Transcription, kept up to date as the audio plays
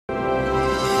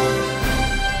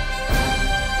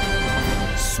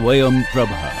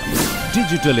SwayamPrabha.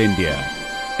 Digital India.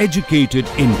 Educated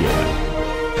India.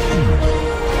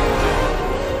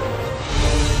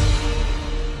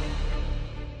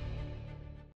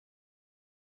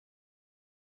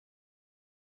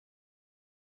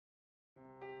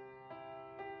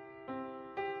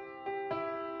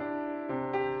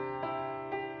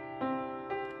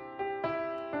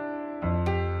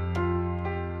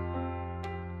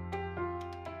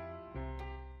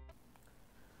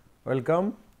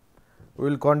 Welcome. We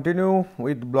will continue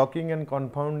with blocking and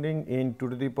confounding in 2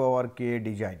 to the power k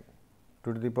design,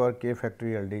 2 to the power k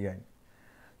factorial design.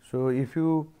 So, if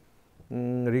you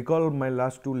recall my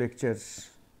last two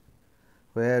lectures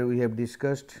where we have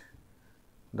discussed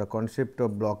the concept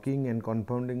of blocking and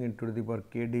confounding in 2 to the power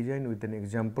k design with an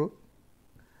example.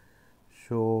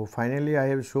 So, finally, I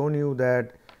have shown you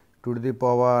that 2 to the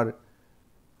power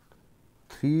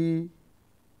 3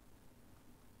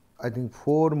 I think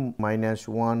 4 minus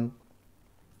 1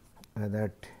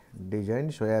 that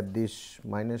design. So, I have this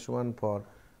minus 1 for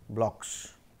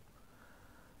blocks.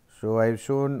 So, I have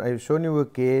shown you a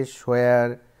case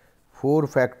where 4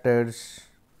 factors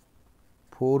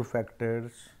 2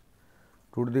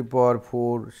 to the power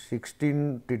 4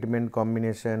 16 treatment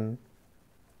combinations,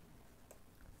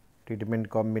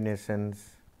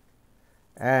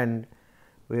 and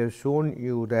we have shown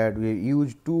you that we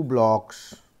use two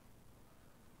blocks.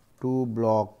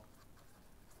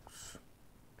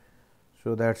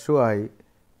 So, that is why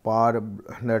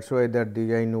that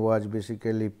design was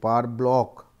basically per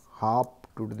block half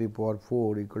 2 to the power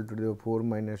 4 equal to the 4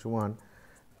 minus 1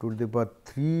 2 to the power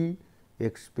 3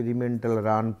 experimental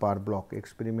run per block,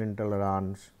 experimental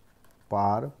runs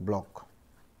per block.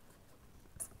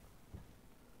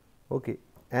 Okay.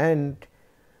 And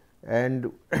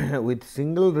with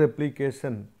single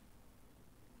replication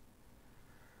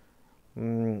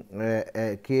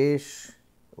a case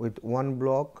with one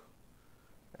block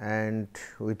and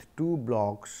with two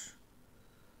blocks,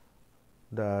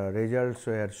 the results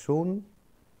were shown,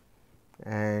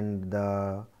 and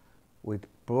with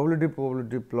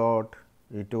probability plot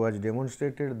it was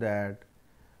demonstrated that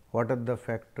what are the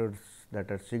factors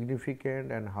that are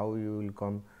significant and how you will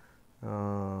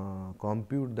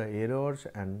compute the errors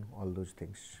and all those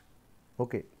things.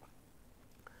 Okay.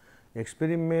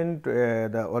 Experiment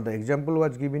the example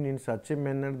was given in such a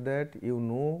manner that you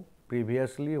know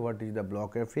previously what is the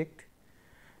block effect,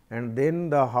 and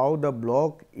then how the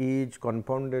block is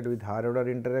confounded with higher order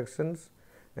interactions,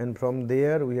 and from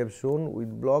there we have shown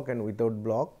with block and without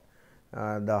block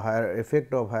the higher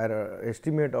effect of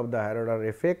estimate of the higher order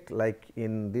effect, like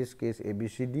in this case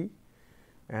ABCD,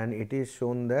 and it is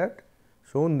shown that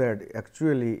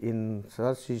actually in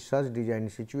such design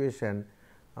situation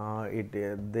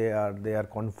they are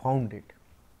confounded,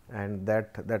 and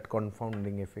that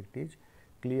confounding effect is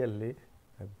clearly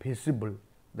visible.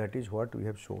 That is what we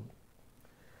have shown.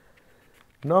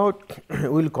 Now, we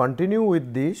will continue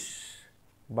with this,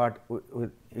 but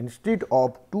instead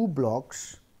of two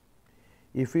blocks,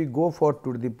 if we go for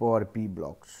 2 to the power p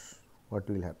blocks, what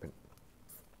will happen?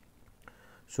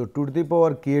 So, 2 to the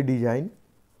power k design,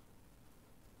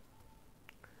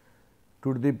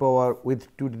 2 to the power with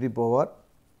 2 to the power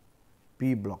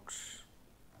p blocks.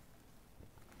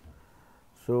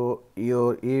 So,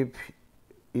 if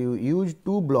you use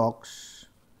two blocks,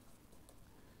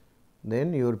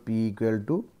 then your p equal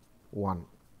to 1.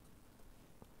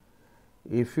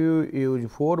 If you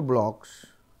use 4 blocks,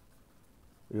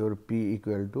 your p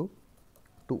equal to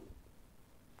 2.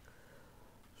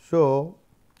 So,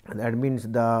 that means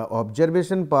the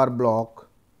observation per block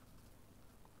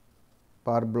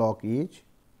is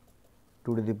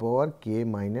 2 to the power k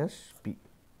minus p.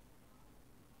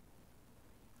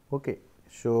 Okay.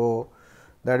 So,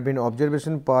 that means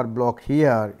observation per block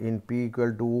here in p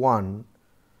equal to 1,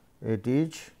 it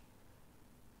is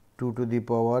 2 to the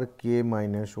power k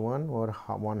minus 1 or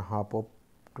 1 half of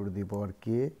 2 to the power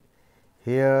k,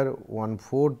 here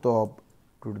 1/4 of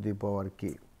 2 to the power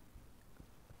k.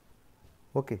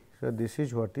 Okay. So, this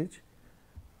is what is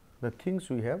the things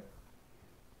we have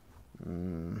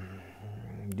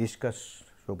discussed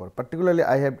so far. Particularly,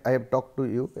 I have talked to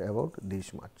you about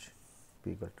this much,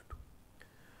 p equal to 2.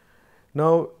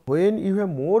 Now, when you have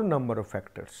more number of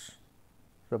factors,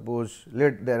 suppose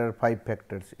there are 5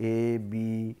 factors A,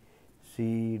 B,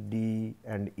 C, D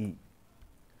and E.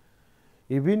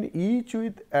 Even each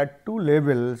with at 2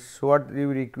 levels, what you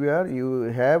require? You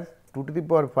have 2 to the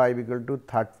power 5 equal to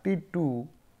 32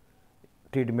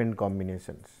 treatment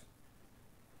combinations.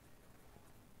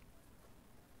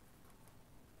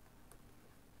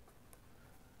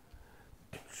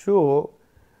 So,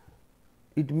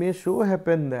 it may so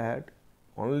happen that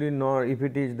only not if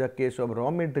it is the case of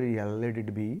raw material, let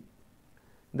it be,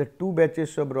 the 2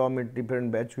 batches of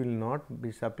different batch will not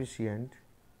be sufficient,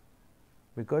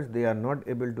 because they are not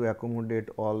able to accommodate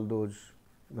all those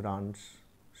runs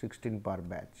 16 per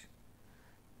batch.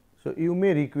 So, you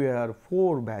may require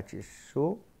 4 batches.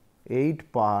 So,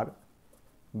 8 per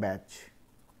batch.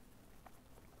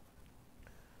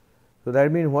 So,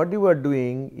 that means what you are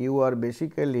doing, you are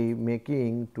basically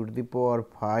making 2 to the power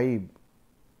 5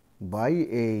 by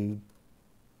 8,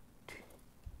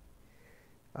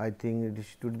 I think it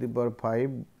is 2 to the power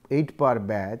 5, 8 per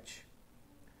batch.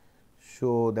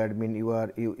 So, that means you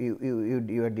are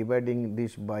dividing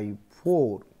this by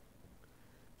 4,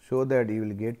 so that you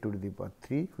will get 2 to the power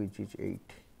 3, which is 8.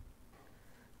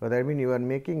 So, that means you are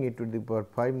making it 2 to the power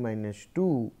 5 minus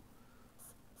 2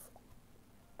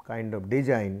 kind of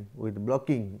design with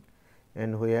blocking,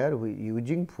 and where we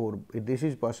using 4, this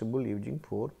is possible using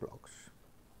 4 blocks.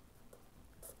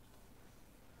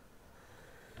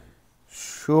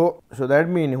 So, that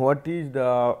means what is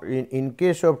the in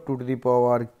case of 2 to the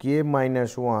power k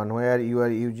minus 1, where you are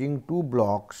using 2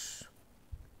 blocks,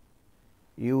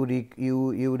 you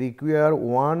require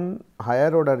one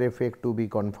higher order effect to be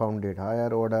confounded,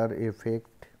 higher order effect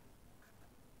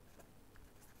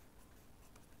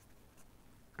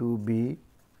to be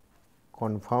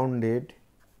confounded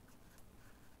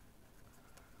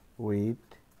with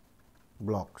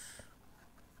blocks.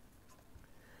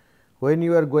 When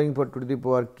you are going for 2 to the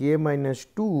power k minus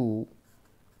 2,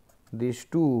 these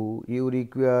 2 you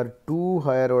require 2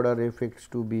 higher order effects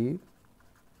to be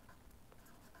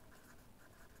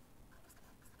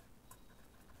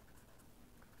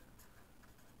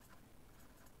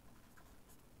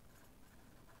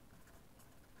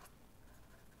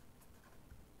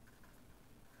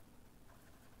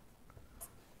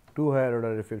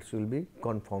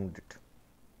confounded.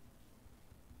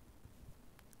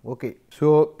 Okay.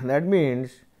 So, that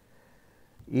means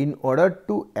in order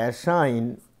to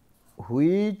assign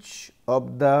which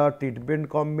of the treatment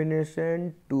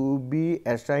combination to be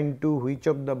assigned to which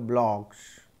of the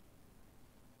blocks,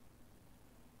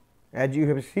 as you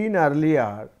have seen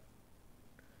earlier,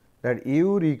 that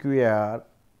you require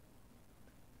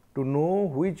to know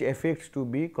which effects to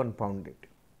be confounded.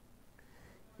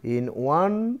 In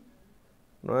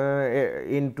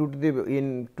in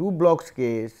 2 blocks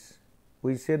case,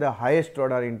 we say the highest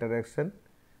order interaction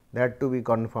that to be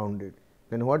confounded.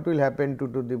 Then what will happen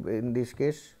in this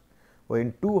case?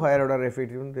 When 2 higher order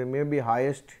effects, there may be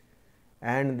highest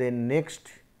and then next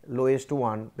lowest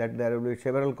one, that there will be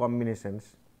several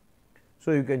combinations.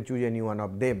 So, you can choose any one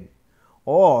of them,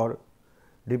 or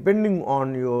depending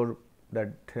on your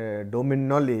domain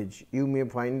knowledge, you may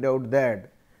find out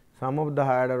that some of the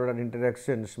higher order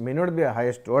interactions may not be a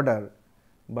highest order,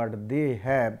 but they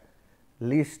have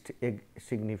least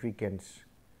significance.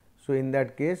 So, in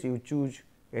that case you choose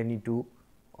any 2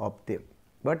 of them,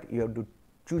 but you have to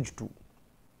choose 2.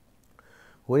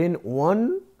 When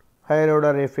one higher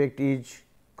order effect is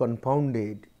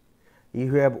confounded,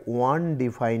 you have one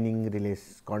defining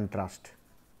contrast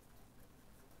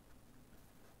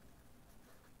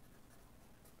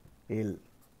L.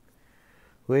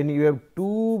 When you have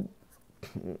 2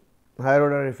 higher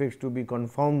order effects to be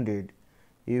confounded,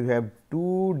 you have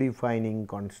 2 defining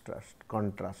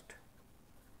contrast,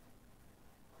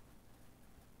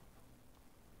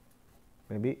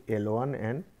 maybe L1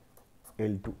 and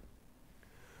L2.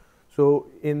 So,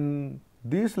 in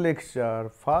this lecture,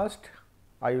 first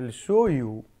I will show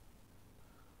you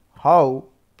how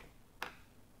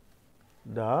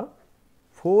the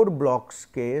 4 blocks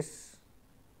case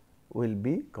will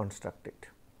be constructed.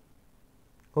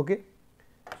 Okay.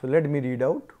 So, let me read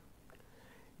out.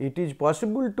 It is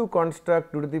possible to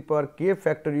construct 2 to the power k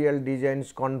factorial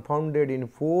designs confounded in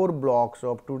 4 blocks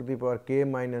of 2 to the power k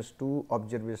minus 2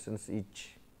 observations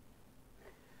each.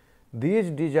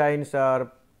 These designs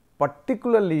are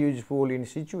particularly useful in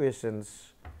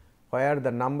situations where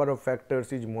the number of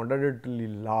factors is moderately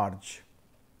large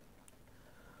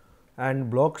and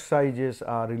block sizes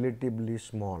are relatively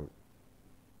small.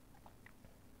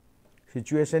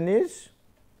 Situation is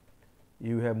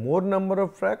you have more number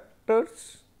of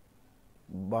factors,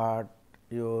 but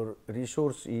your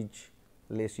resource is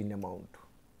less in amount,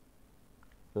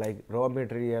 like raw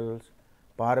materials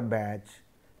per batch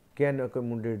can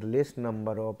accommodate less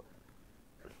number of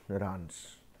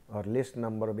runs or less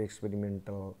number of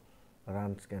experimental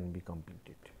runs can be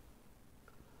completed.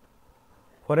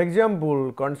 For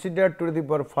example, consider 2 to the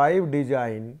power 5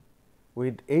 design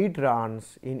with 8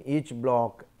 runs in each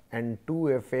block and 2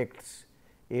 effects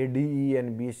ADE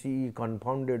and BCE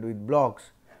confounded with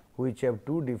blocks which have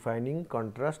 2 defining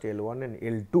contrast L1 and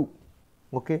L2.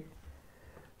 Okay.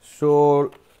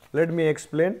 So, let me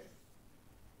explain.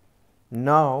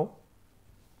 Now,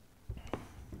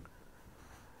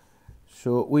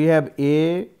 so we have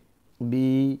A,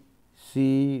 B,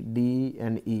 C, D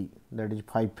and E, that is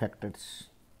 5 factors.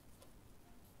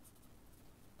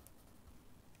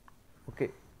 Okay.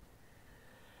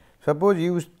 Suppose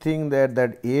you think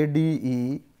that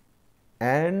ADE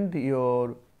and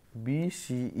your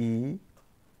BCE,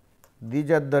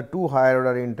 these are the two higher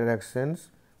order interactions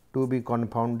to be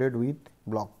confounded with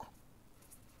block.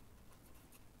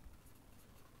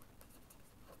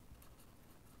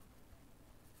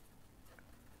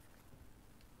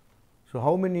 So,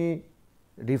 how many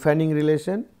defining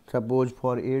relation? Suppose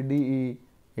for ADE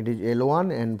it is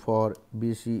L1 and for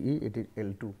BCE it is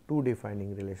L2, two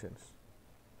defining relations.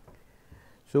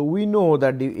 So, we know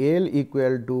that the L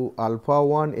equal to alpha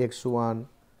 1 x1,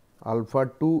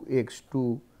 alpha 2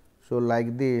 x2. So,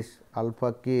 like this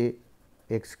alpha k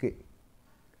x k.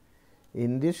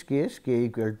 In this case k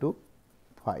equal to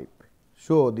 5.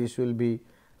 So, this will be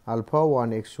alpha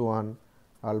 1 x1,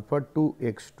 alpha 2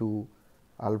 x2,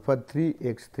 alpha 3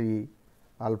 x3,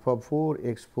 alpha 4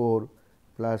 x4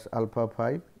 plus alpha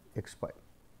 5 x5.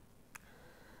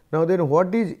 Now, then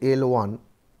what is L1?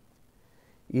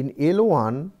 In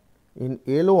L1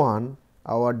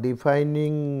 our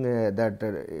defining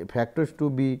factors to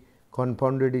be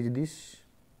confounded is this.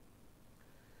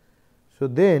 So,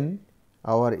 then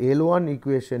our L1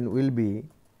 equation will be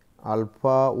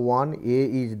alpha 1 A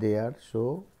is there.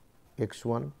 So,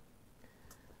 x1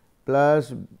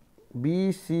 plus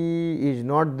B C is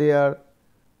not there,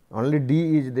 only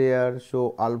D is there.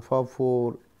 So, alpha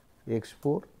 4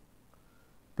 x4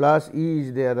 plus E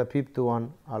is there, the fifth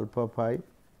one, alpha 5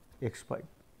 x5.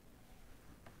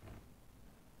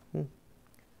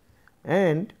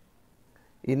 And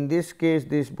in this case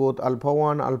this both alpha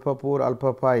 1, alpha 4,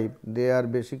 alpha 5, they are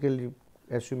basically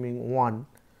assuming 1.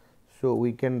 So,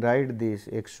 we can write this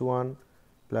x1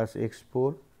 plus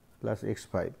x4 plus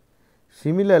x5.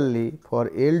 Similarly, for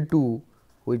L2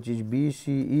 which is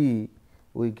BCE,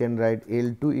 we can write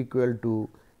L2 equal to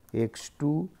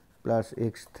x2 plus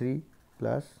x3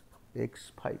 plus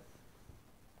x5.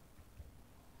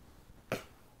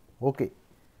 Okay.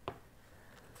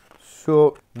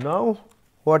 So, now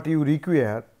what you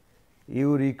require?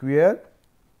 You require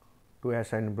to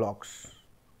assign blocks.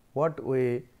 What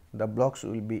way the blocks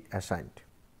will be assigned?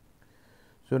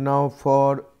 So, now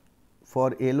for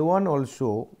L1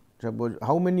 also, suppose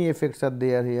how many effects are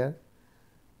there here?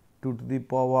 2 to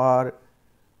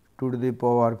the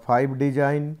power 5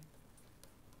 design.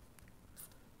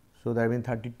 So, that means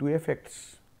 32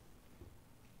 effects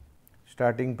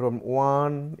starting from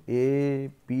 1 A,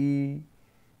 P,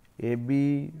 A,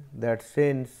 B, that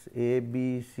sense A,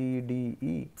 B, C, D,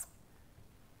 E.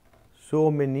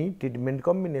 So many treatment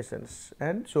combinations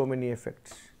and so many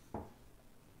effects.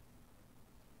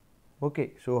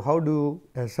 Okay. So, how do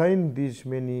you assign these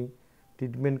many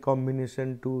treatment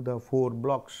combination to the 4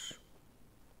 blocks?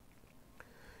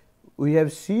 We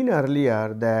have seen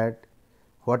earlier that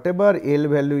whatever L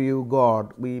value you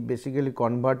got, we basically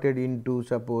converted into,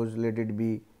 suppose let it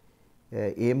be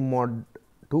M mod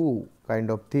 2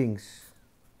 kind of things,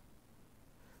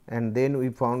 and then we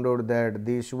found out that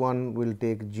this one will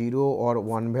take 0 or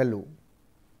 1 value,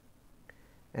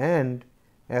 and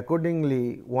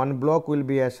accordingly one block will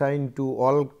be assigned to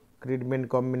all treatment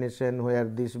combination where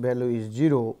this value is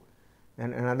 0,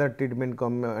 and another treatment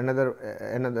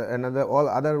another all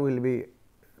other will be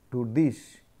to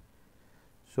this.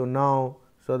 So, now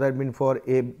so that means for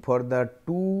the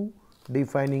 2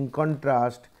 defining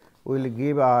contrast will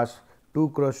give us 2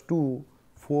 cross 2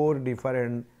 4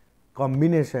 different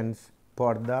combinations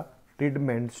for the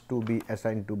treatments to be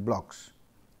assigned to blocks.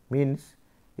 Means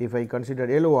if I consider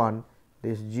L1,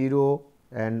 this 0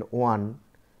 and 1,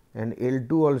 and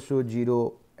L2 also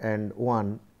 0 and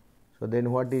 1. So,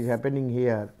 then what is happening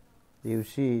here? You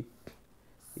see,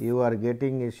 you are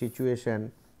getting a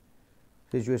situation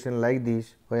like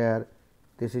this, where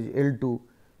this is L2.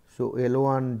 So,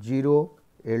 L1 0,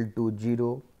 L2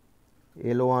 0,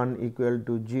 L1 equal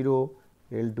to 0,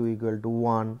 L2 equal to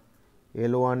 1,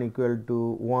 L1 equal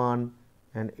to 1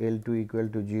 and L2 equal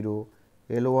to 0,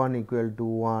 L1 equal to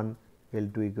 1,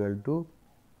 L2 equal to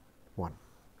 1.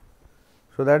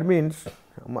 So, that means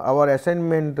our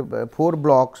assignment 4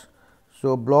 blocks.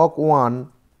 So, block 1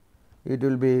 it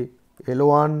will be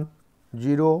L1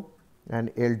 0 and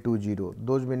L2 0,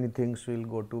 those many things will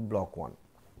go to block 1.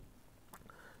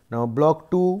 Now,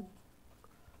 block 2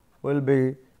 will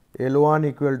be L1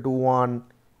 equal to 1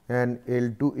 and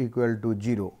L2 equal to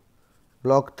 0.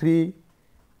 Block 3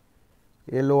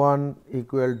 L1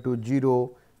 equal to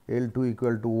 0, L2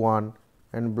 equal to 1,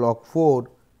 and block 4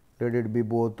 let it be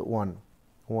both 1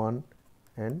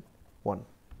 and 1.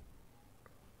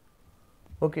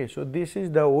 Okay, so this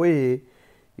is the way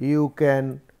you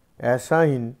can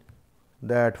assign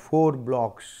that 4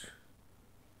 blocks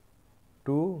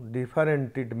to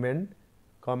different treatment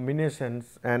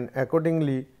combinations, and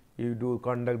accordingly you do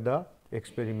conduct the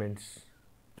experiments.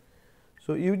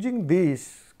 So, using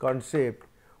this concept,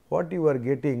 what you are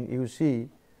getting, you see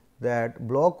that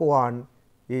block 1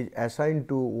 is assigned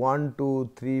to 1,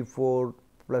 2, 3, 4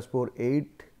 plus 4,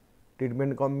 8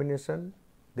 treatment combination.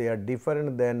 They are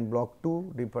different than block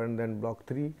 2, different than block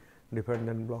 3, different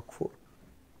than block 4.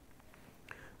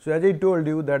 So, as I told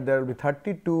you that there will be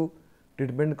 32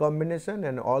 treatment combination,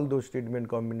 and all those treatment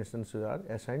combinations are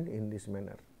assigned in this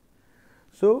manner.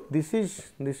 So, this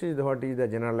is what is the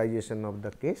generalization of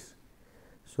the case.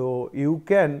 So, you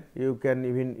can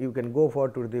go for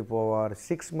 2 to the power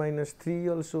 6 minus 3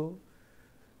 also.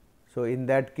 So, in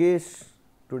that case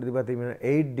 2 to the power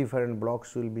 8 different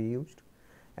blocks will be used,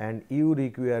 and you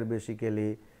require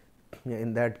basically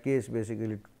in that case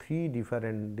basically 3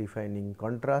 different defining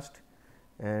contrast,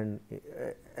 and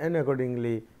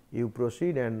accordingly you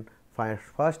proceed, and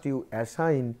first you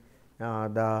assign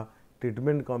the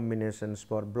treatment combinations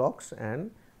for blocks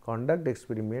and conduct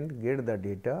experiment, get the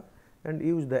data and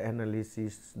use the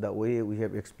analysis the way we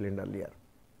have explained earlier.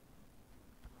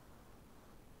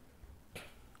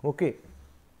 Okay.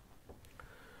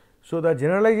 So, the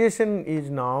generalization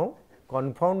is now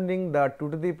confounding the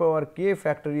 2 to the power k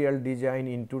factorial design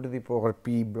in 2 to the power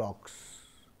p blocks.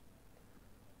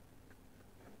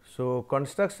 So,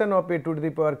 construction of a 2 to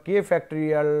the power k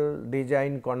factorial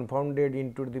design confounded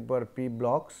in 2 to the power p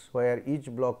blocks, where each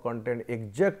block contains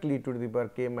exactly 2 to the power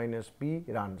k minus p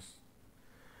runs.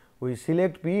 We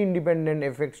select p independent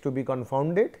effects to be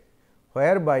confounded,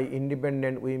 whereby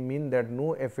independent we mean that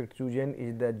no effect chosen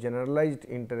is the generalized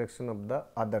interaction of the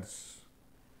others.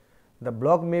 The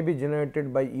block may be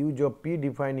generated by use of p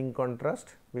defining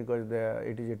contrast, because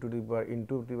it is a 2 to the power in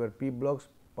 2 to the power p blocks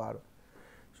per.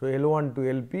 So, L1 to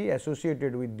Lp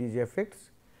associated with these effects.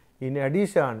 In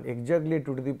addition, exactly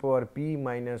 2 to the power p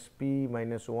minus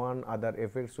 1 other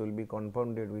effects will be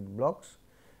confounded with blocks,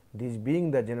 these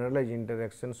being the generalized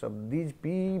interactions of these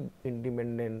p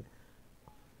independent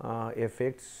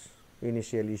effects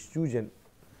initially chosen.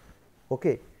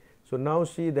 Okay. So, now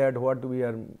see that what we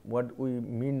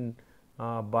mean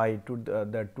by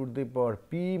the 2 to the power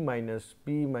p minus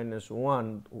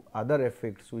 1 other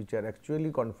effects which are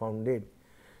actually confounded.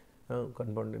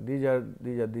 These are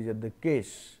the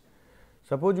case.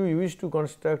 Suppose we wish to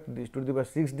construct this 2 to the power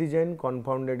 6 design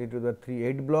confounded into the 3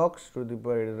 8 blocks, 2 to the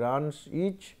power runs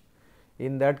each.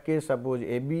 In that case, suppose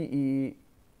A B E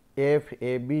F,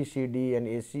 A B C D and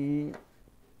A C E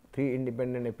 3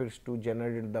 independent effects to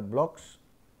generate the blocks.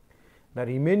 The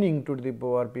remaining 2 to the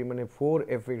power p minus 4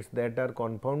 effects that are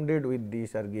confounded with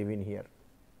these are given here.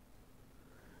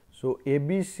 So, A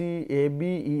B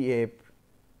E F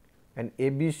and A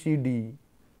B C D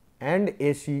and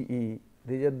A C E,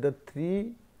 these are the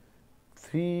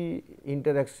three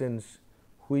interactions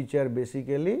which are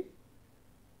basically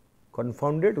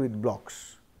confounded with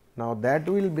blocks. Now, that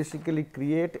will basically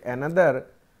create another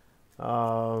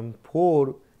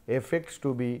 4 effects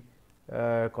to be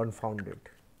confounded.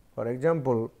 For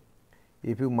example,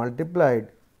 if you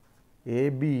multiplied A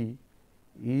B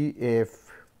E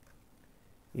F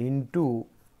into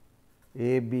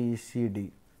A B C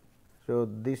D. So,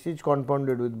 this is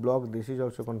confounded with block, this is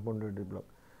also confounded with block.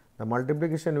 The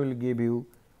multiplication will give you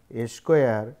A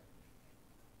square,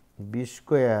 B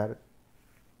square,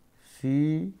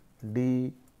 C,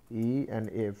 D, E and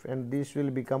F, and this will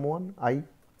become one I.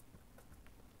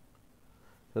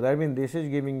 So, that means this is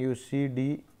giving you C,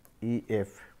 D, E,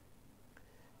 F.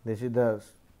 This is the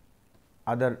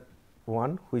other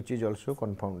one which is also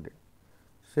confounded.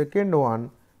 Second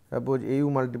one, suppose you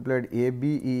multiplied A,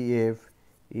 B, E, F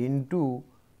into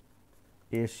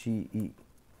A, C, E.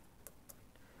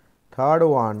 Third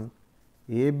one,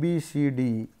 A, B, C,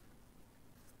 D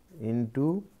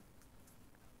into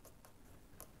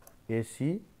A,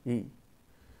 C, E,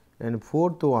 and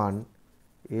fourth one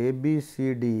A, B,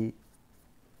 C, D,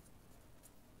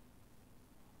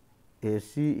 A,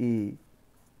 C, E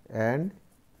and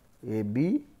A,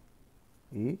 B,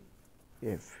 E,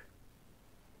 F.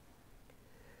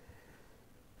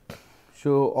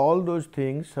 So, all those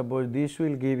things, suppose this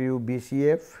will give you B, C,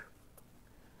 F,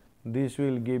 this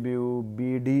will give you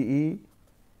B, D, E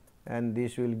and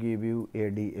this will give you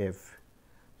A, D, F.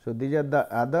 So, these are the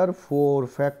other 4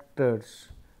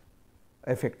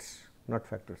 effects, not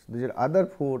factors, these are other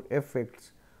 4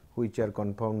 effects which are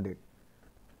confounded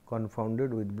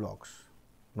confounded with blocks.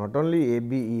 Not only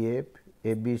ABEF,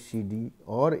 ABCD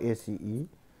or ACE,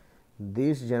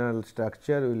 this general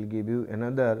structure will give you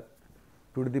another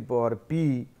to the power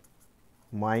P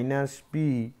minus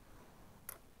P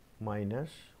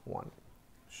minus 1.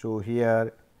 So,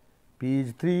 here P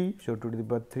is 3. So, to the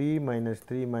power 3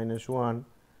 minus 1.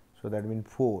 So, that means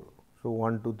 4. So,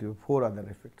 1, 2, 3, 4 other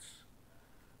effects.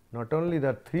 Not only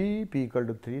the 3 P equal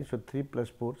to 3. So, 3 plus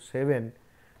 4 7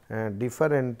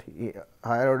 different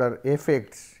higher order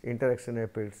effects, interaction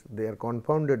effects, they are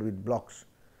confounded with blocks.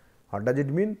 What does it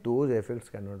mean? Those effects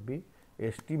cannot be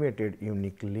estimated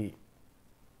uniquely.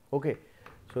 Okay.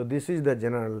 So, this is the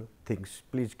general things,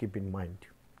 please keep in mind.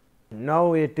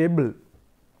 Now, a table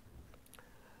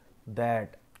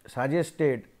that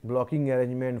suggested blocking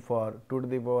arrangement for 2 to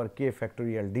the power k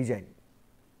factorial design.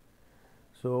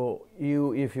 So,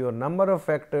 if your number of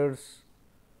factors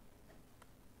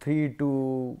 3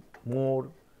 to more,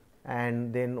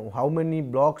 and then how many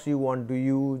blocks you want to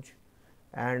use,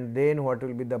 and then what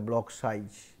will be the block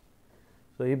size.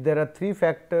 So, if there are 3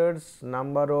 factors,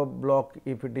 number of block,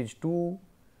 if it is 2,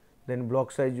 then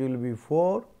block size will be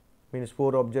 4, means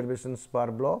 4 observations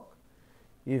per block.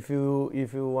 If you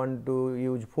want to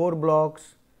use 4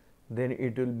 blocks, then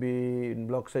it will be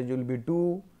block size will be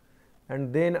 2,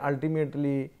 and then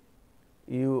ultimately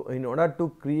you, in order to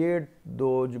create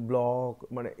those block,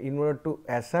 in order to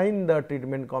assign the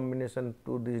treatment combination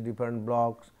to these different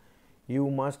blocks, you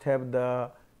must have the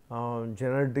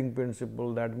generating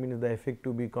principle, that means the effect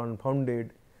to be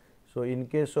confounded. So, in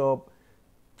case of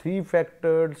 3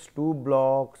 factors 2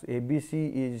 blocks,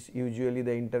 ABC is usually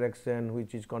the interaction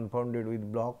which is confounded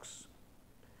with blocks.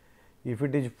 If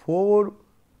it is 4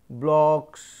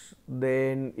 blocks,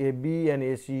 then AB and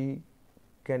AC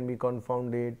can be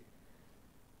confounded,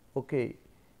 okay.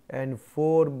 And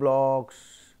 4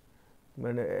 blocks,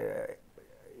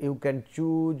 you can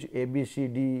choose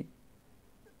ABCD.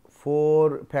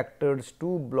 4 factors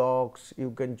 2 blocks, you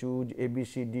can choose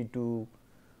ABCD to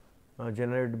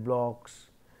generate blocks.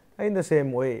 In the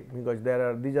same way, because there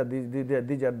are these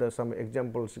are the some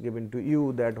examples given to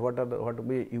you, that what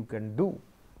way you can do.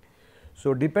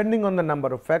 So, depending on the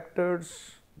number of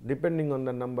factors, depending on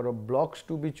the number of blocks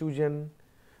to be chosen,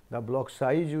 the block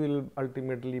size will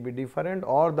ultimately be different,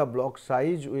 or the block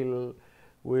size will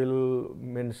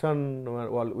mention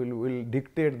or will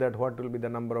dictate that what will be the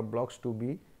number of blocks to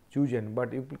be chosen.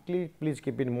 But you please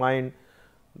keep in mind,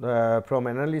 from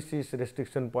analysis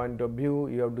restriction point of view,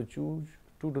 you have to choose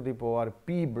 2 to the power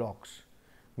p blocks,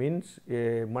 means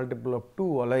a multiple of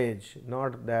 2 always,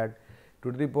 not that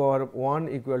 2 to the power 1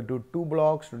 equal to 2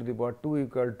 blocks, 2 to the power 2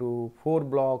 equal to 4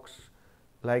 blocks,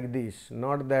 like this,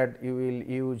 not that you will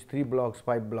use 3 blocks,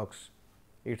 5 blocks.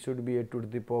 It should be a 2 to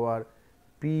the power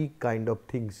p kind of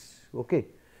things. Okay.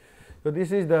 So,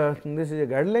 this is a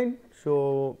guideline.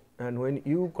 So, and when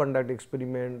you conduct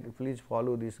experiment, please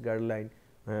follow this guideline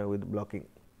with blocking.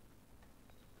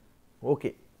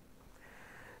 Okay.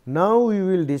 Now, we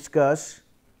will discuss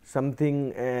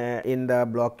something in the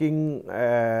blocking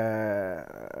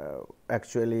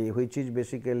actually, which is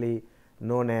basically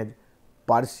known as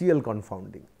partial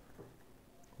confounding.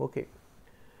 Okay.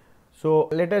 So,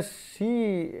 let us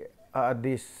see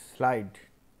this slide.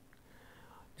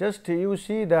 Just you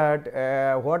see that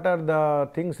what are the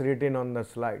things written on the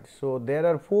slide. So, there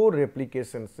are 4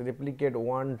 replications, replicate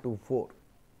 1 to 4.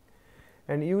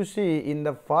 And you see, in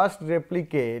the first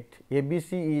replicate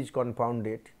ABC is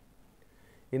confounded,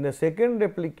 in the second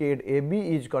replicate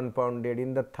AB is confounded,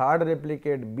 in the third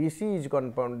replicate BC is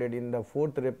confounded, in the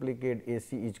fourth replicate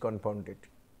AC is confounded.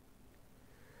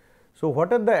 So,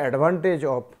 what are the advantage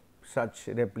of such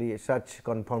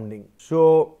confounding?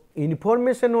 So,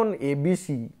 information on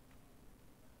ABC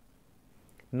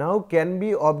now can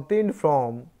be obtained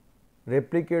from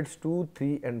replicates 2,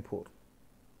 3 and 4.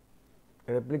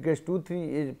 Replicates 2,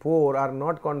 3, 4 are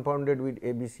not confounded with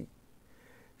ABC.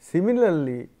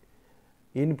 Similarly,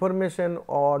 information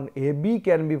on AB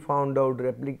can be found out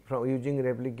from using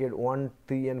replicate 1,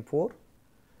 3 and 4,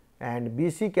 and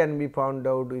BC can be found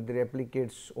out with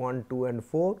replicates 1, 2 and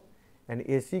 4, and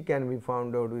AC can be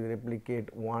found out with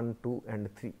replicate 1, 2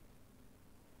 and 3.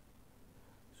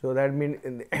 So, that means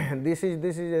this is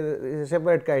a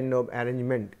separate kind of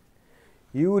arrangement.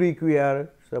 You require,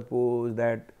 suppose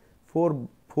that 4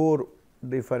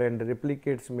 different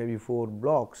replicates, maybe 4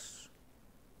 blocks,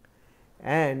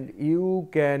 and you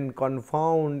can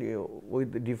confound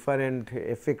with different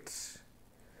effects.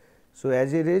 So,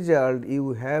 as a result,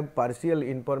 you have partial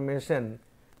information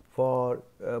for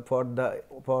the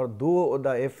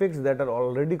effects that are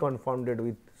already confounded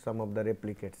with some of the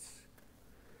replicates.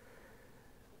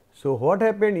 So, what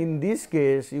happened in this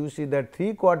case, you see that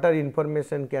 3/4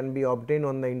 information can be obtained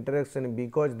on the interaction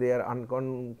because they are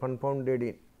confounded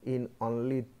in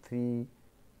only 3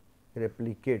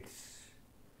 replicates.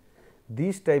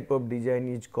 This type of design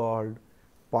is called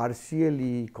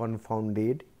partially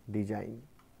confounded design.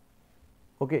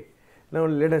 Okay. Now,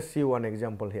 let us see one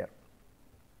example here.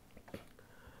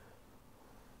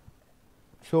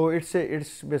 So, it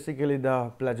is basically the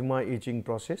plasma etching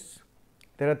process.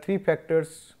 There are 3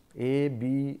 factors A, B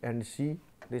and C.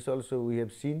 This also we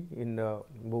have seen in the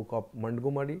book of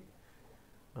Montgomery.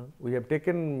 We have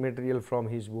taken material from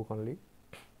his book only.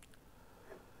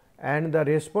 And the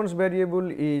response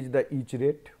variable is the etch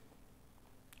rate.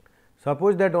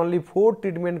 Suppose that only 4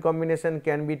 treatment combination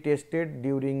can be tested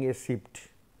during a shift,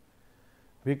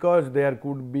 because there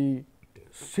could be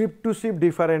shift to shift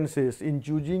differences in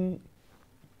choosing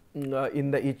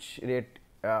in the etch rate.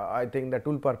 I think the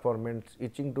tool performance,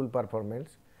 etching tool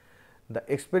performance, the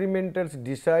experimenters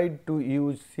decide to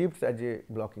use shifts as a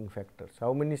blocking factors.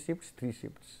 How many shifts? 3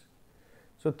 shifts.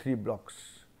 So, 3 blocks.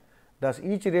 Thus,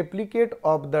 each replicate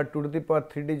of the 2 to the power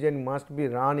 3 design must be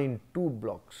run in 2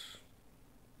 blocks.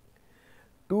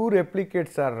 2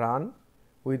 replicates are run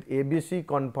with ABC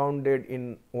confounded in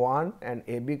 1 and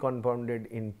AB confounded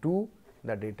in 2.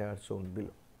 The data are shown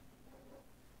below.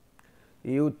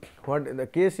 What the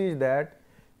case is that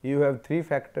you have 3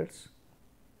 factors,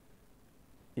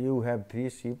 you have 3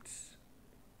 shifts,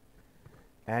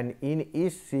 and in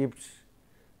each shifts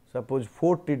suppose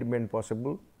 4 treatment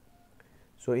possible.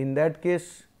 So, in that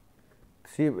case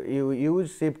you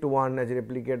use shift 1 as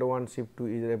replicate 1, shift 2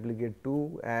 is replicate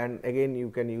 2, and again you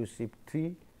can use shift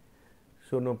 3.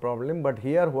 So, no problem, but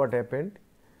here what happened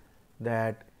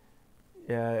that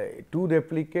 2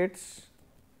 replicates,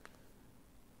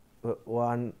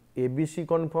 one ABC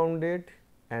confounded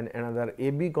and another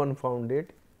AB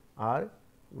confounded are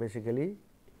basically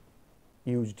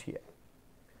used here.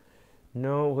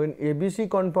 Now, when ABC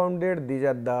confounded, these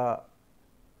are the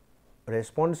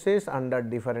responses under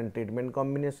different treatment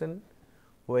combination.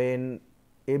 When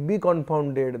AB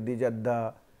confounded, these are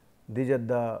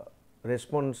the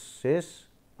responses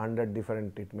under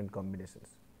different treatment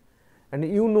combinations. And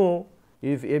you know,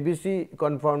 if ABC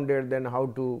confounded, then how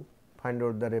to find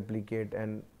out the replicate,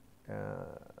 and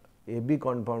AB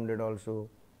confounded also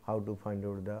how to find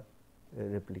out the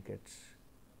replicates.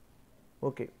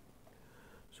 Okay.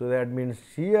 So, that means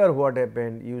here what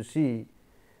happened, you see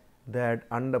that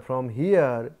from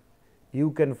here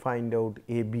you can find out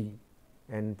AB,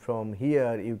 and from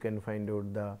here you can find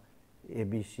out the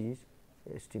ABC's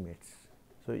estimates.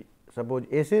 So, suppose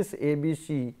SS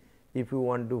ABC, if you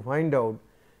want to find out,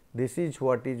 this is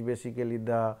what is basically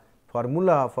the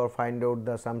formula for find out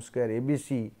the sum square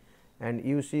ABC, and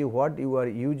you see what you are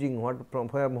using, what from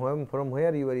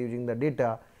where you are using the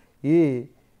data. A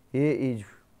is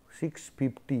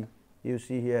 650, you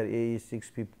see here A is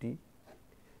 650,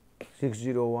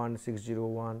 601,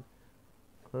 601,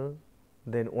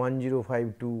 then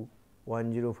 1052,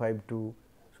 1052.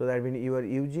 So, that means you are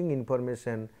using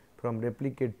information from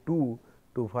replicate 2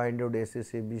 to find out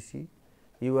SSABC.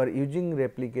 You are using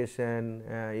replication,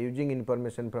 using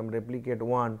information from replicate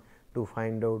 1 to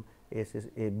find out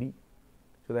SSAB.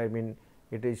 So, that means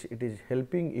it is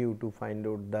helping you to find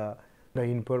out the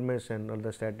information or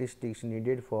the statistics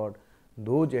needed for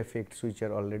those effects which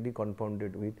are already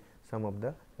confounded with some of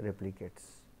the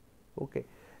replicates. Okay.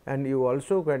 And you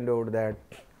also find out that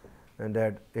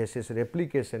SS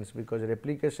replications, because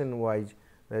replication wise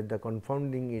that the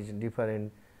confounding is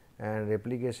different, and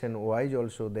replication wise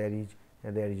also there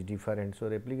is different. So,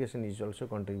 replication is also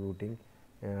contributing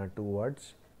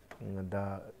towards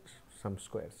the sum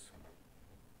squares.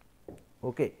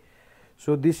 Okay.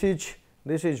 So, this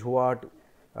is what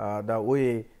the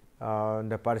way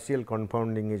the partial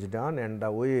confounding is done and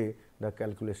the way the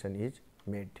calculation is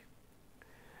made.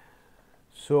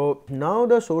 So, now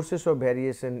the sources of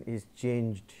variation is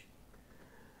changed.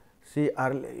 See,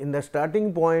 in the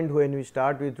starting point, when we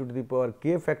start with 2 to the power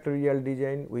k factorial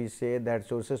design, we say that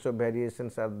sources of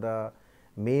variations are the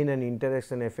main and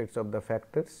interaction effects of the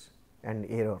factors and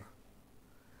error.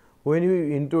 When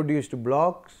we introduced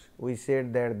blocks, we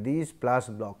said that these plus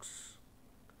blocks.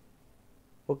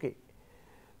 Okay.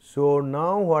 So,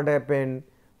 now what happened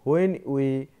when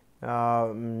we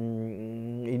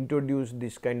introduce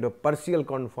this kind of partial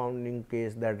confounding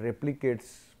case, that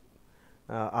replicates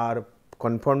are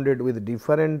confounded with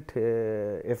different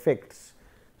effects.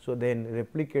 So, then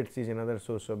replicates is another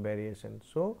source of variation.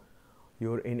 So,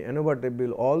 your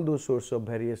inevitable all those sources of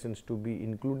variations to be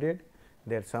included,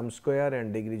 their sum square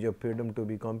and degrees of freedom to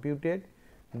be computed.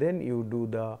 Then you do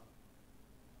the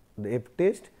F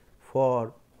test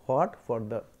for what? For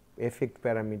the effect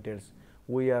parameters.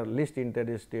 We are least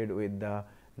interested with the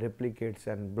replicates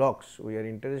and blocks. We are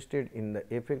interested in the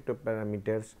effect of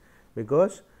parameters,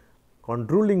 because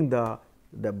controlling the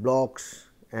blocks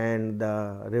and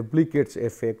the replicates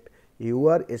effect, you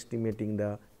are estimating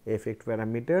the effect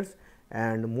parameters,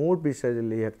 and more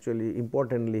precisely, actually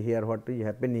importantly here what is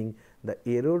happening, the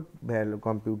error value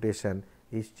computation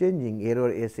is changing,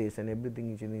 error SS and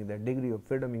everything is changing, the degree of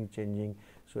freedom is changing.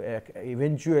 So,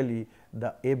 eventually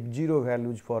the F0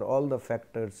 values for all the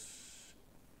factors,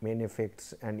 main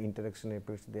effects and interaction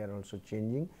effects, they are also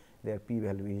changing, their p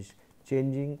value is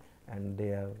changing, and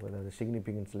their whether the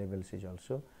significance levels is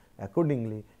also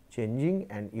accordingly changing,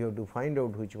 and you have to find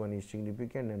out which one is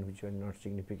significant and which one not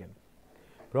significant.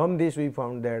 From this we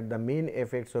found that the main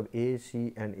effects of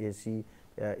AC and AC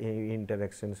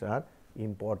interactions are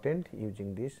important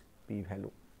using this p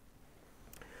value.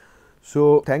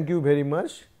 So, thank you very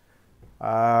much.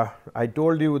 I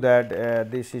told you that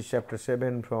this is chapter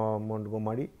 7 from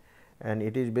Montgomery, and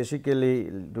it is basically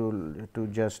to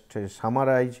just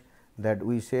summarize that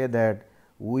we say that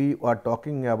we are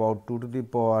talking about 2 to the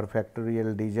power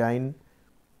factorial design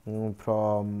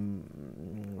from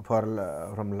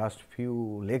last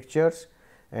few lectures,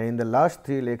 and in the last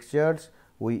 3 lectures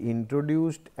we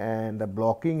introduced the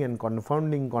blocking and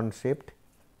confounding concept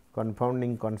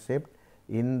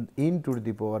in 2 to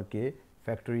the power k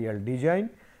factorial design,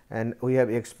 and we have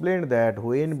explained that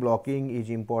when blocking is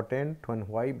important, when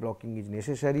why blocking is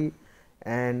necessary,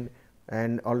 and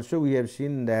also we have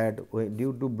seen that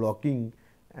due to blocking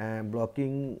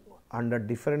under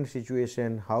different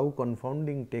situation how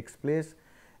confounding takes place,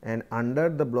 and under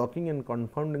the blocking and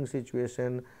confounding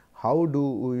situation how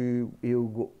do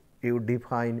you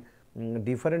define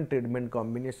different treatment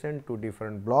combination to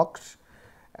different blocks,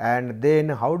 and then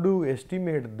how do you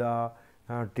estimate the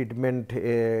treatment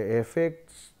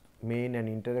effects, main and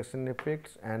interaction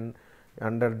effects, and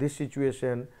under this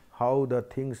situation how the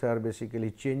things are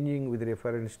basically changing with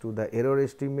reference to the error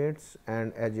estimates,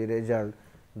 and as a result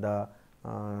the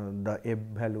F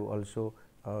value also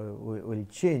will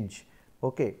change.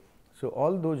 Okay. So,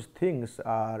 all those things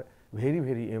are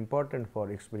very important for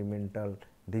experimental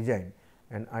design,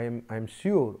 and I am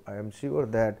sure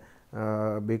that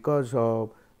because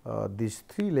of these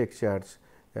 3 lectures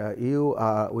you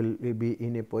will be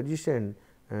in a position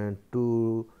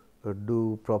to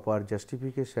do proper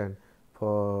justification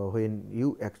for when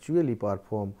you actually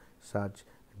perform such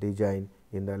design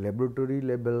in the laboratory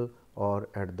level or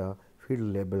at the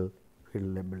field level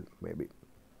maybe.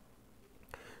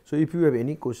 So, if you have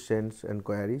any questions and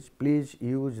queries, please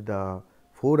use the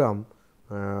forum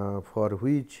for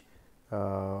which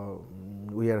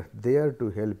we are there to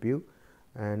help you,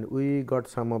 and we got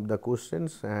some of the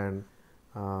questions, and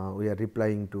we are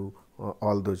replying to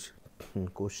all those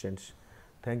questions.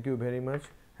 Thank you very much.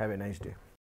 Have a nice day.